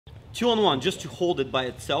2-on-1, just to hold it by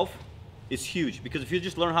itself, is huge. Because if you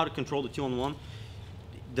just learn how to control the 2-on-1,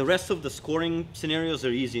 the rest of the scoring scenarios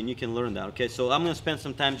are easy and you can learn that, okay? So I'm gonna spend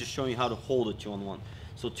some time just showing you how to hold a 2-on-1.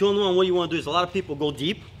 So 2-on-1, what you wanna do is, a lot of people go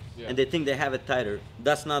deep and they think they have it tighter.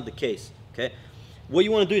 That's not the case, okay? What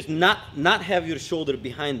you wanna do is not have your shoulder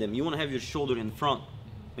behind them. You wanna have your shoulder in front.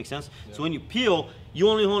 Make sense? Yeah. So when you peel, you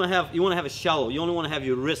wanna have it shallow. You only wanna have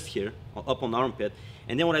your wrist here, up on the armpit.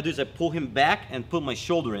 And then what I do is I pull him back and put my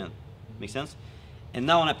shoulder in. Make sense? And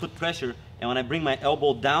now when I put pressure and when I bring my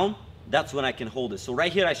elbow down, that's when I can hold it. So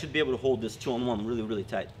right here, I should be able to hold this 2-on-1 really, really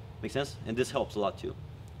tight. Make sense? And this helps a lot too.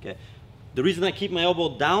 Okay. The reason I keep my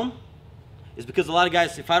elbow down is because a lot of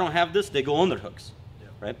guys, if I don't have this, they go underhooks,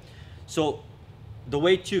 right? So the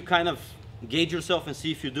way to kind of gauge yourself and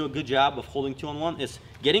see if you do a good job of holding 2-on-1 is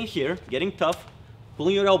getting here, getting tough,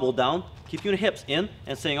 pulling your elbow down, keep your hips in,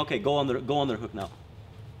 and saying, okay, go underhook now.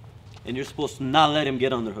 And you're supposed to not let him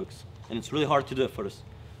get underhooks. And it's really hard to do it first,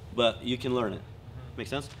 but you can learn it. Make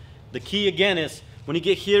sense? The key again is, when you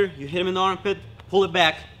get here, you hit him in the armpit, pull it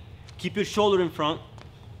back, keep your shoulder in front,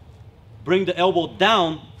 bring the elbow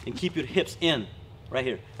down, and keep your hips in, right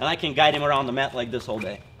here. And I can guide him around the mat like this all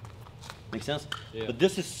day. Make sense? Yeah. But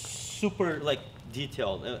this is super like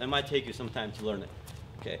detailed. It might take you some time to learn it,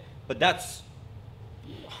 okay? But that's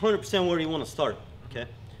 100% where you want to start, okay?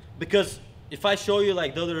 Because if I show you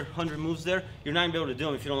like the other 100 moves there, you're not gonna be able to do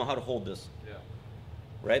them if you don't know how to hold this. Yeah.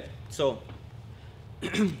 Right? So,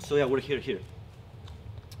 so yeah, we're here.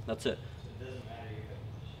 That's it. So it doesn't matter your head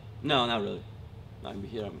position? No, not really. No,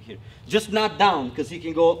 I'm here. Just not down, because he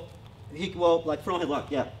can go, well, like front headlock,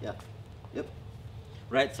 yeah. Yep.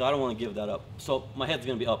 Right, so I don't want to give that up. So my head's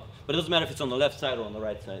gonna be up. But it doesn't matter if it's on the left side or on the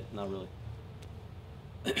right side, not really.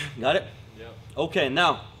 Got it? Yeah. Okay,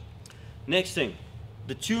 now, next thing.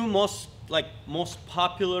 The two most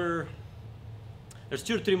popular, there's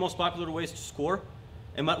 2 or 3 most popular ways to score.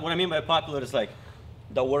 And what I mean by popular is like,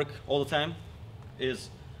 that work all the time, is,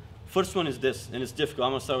 first one is this, and it's difficult.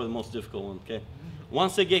 I'm gonna start with the most difficult one, okay?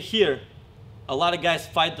 Once they get here, a lot of guys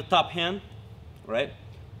fight the top hand, right?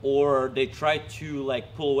 Or they try to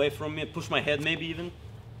like pull away from me, push my head maybe even,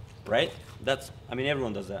 right? I mean,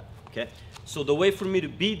 everyone does that, okay? So the way for me to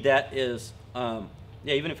beat that is, yeah,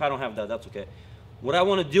 even if I don't have that, that's okay. What I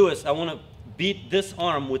wanna do is, I wanna beat this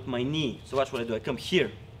arm with my knee. So watch what I do, I come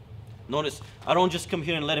here. Notice, I don't just come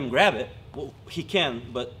here and let him grab it. Well, he can,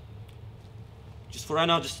 but just for right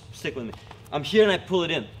now, just stick with me. I'm here and I pull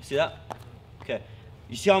it in, see that? Okay,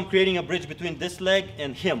 you see how I'm creating a bridge between this leg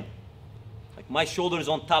and him? Like my shoulder is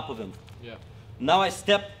on top of him. Yeah. Now I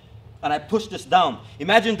step and I push this down.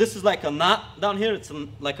 Imagine this is like a knot down here. It's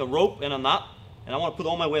like a rope and a knot. And I want to put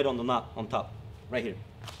all my weight on the knot on top, right here.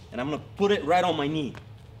 And I'm going to put it right on my knee.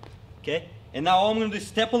 Okay? And now all I'm going to do is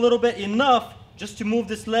step a little bit, enough just to move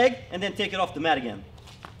this leg and then take it off the mat again.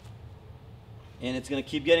 And it's going to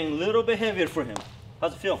keep getting a little bit heavier for him.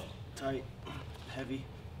 How's it feel? Tight, heavy.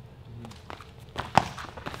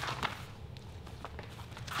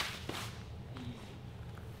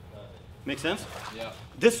 Make sense? Yeah.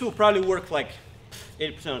 This will probably work like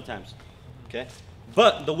 80% of the times, okay?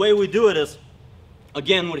 But the way we do it is,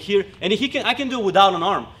 again, we're here, and I can do it without an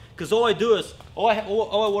arm, because all I do is, all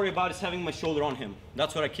I worry about is having my shoulder on him.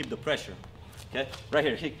 That's where I keep the pressure, okay? Right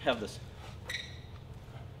here, have this.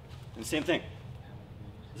 And same thing.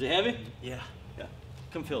 Is it heavy? Yeah. Yeah.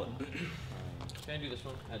 Come feel it. Can I do this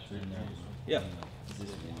one? Actually, no. Yeah.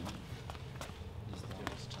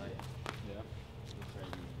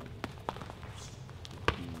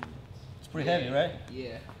 It's pretty heavy, right?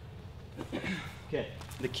 Yeah. Okay.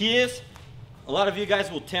 The key is, a lot of you guys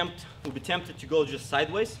will be tempted to go just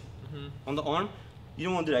sideways on the arm. You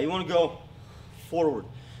don't want to do that. You want to go forward.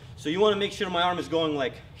 So you want to make sure my arm is going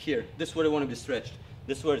like here. This is where I want to be stretched.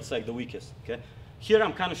 This is where it's like the weakest. Okay. Here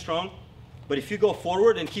I'm kind of strong, but if you go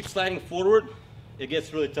forward and keep sliding forward, it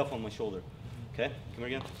gets really tough on my shoulder. Okay. Come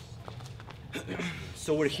here again.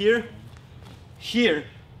 So we're here. Here.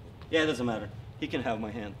 Yeah, it doesn't matter. He can have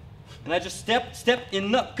my hand. And I just step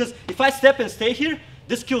enough, because if I step and stay here,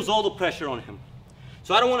 this kills all the pressure on him.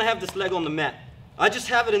 So I don't want to have this leg on the mat. I just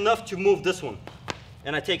have it enough to move this one.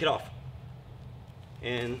 And I take it off.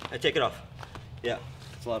 And I take it off. Yeah,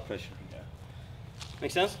 it's a lot of pressure. Yeah.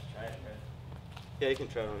 Make sense? Try it, yeah, you can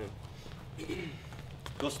try it on him.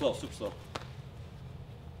 Go slow, super slow.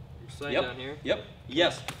 You're sliding down here? Yep,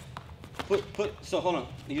 yes. So hold on,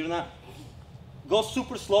 you're not. Go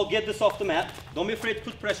super slow, get this off the mat. Don't be afraid to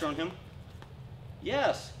put pressure on him.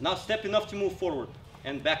 Yes, now step enough to move forward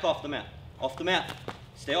and back off the mat. Off the mat,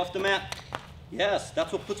 stay off the mat. Yes,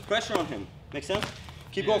 that's what puts pressure on him. Make sense?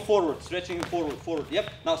 Keep going forward, stretching him forward.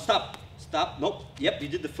 Yep, now stop. Stop. Nope. Yep, you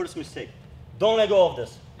did the first mistake. Don't let go of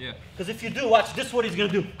this. Yeah. Because if you do, watch, this is what he's going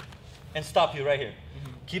to do. And stop you right here.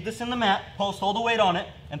 Keep this in the mat, post all the weight on it,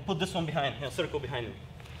 and put this one behind, circle behind him.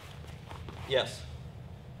 Yes.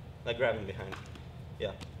 Like grabbing behind.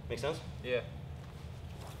 Yeah. Make sense? Yeah.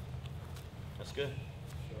 That's good.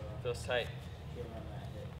 Feels tight. Sure on that.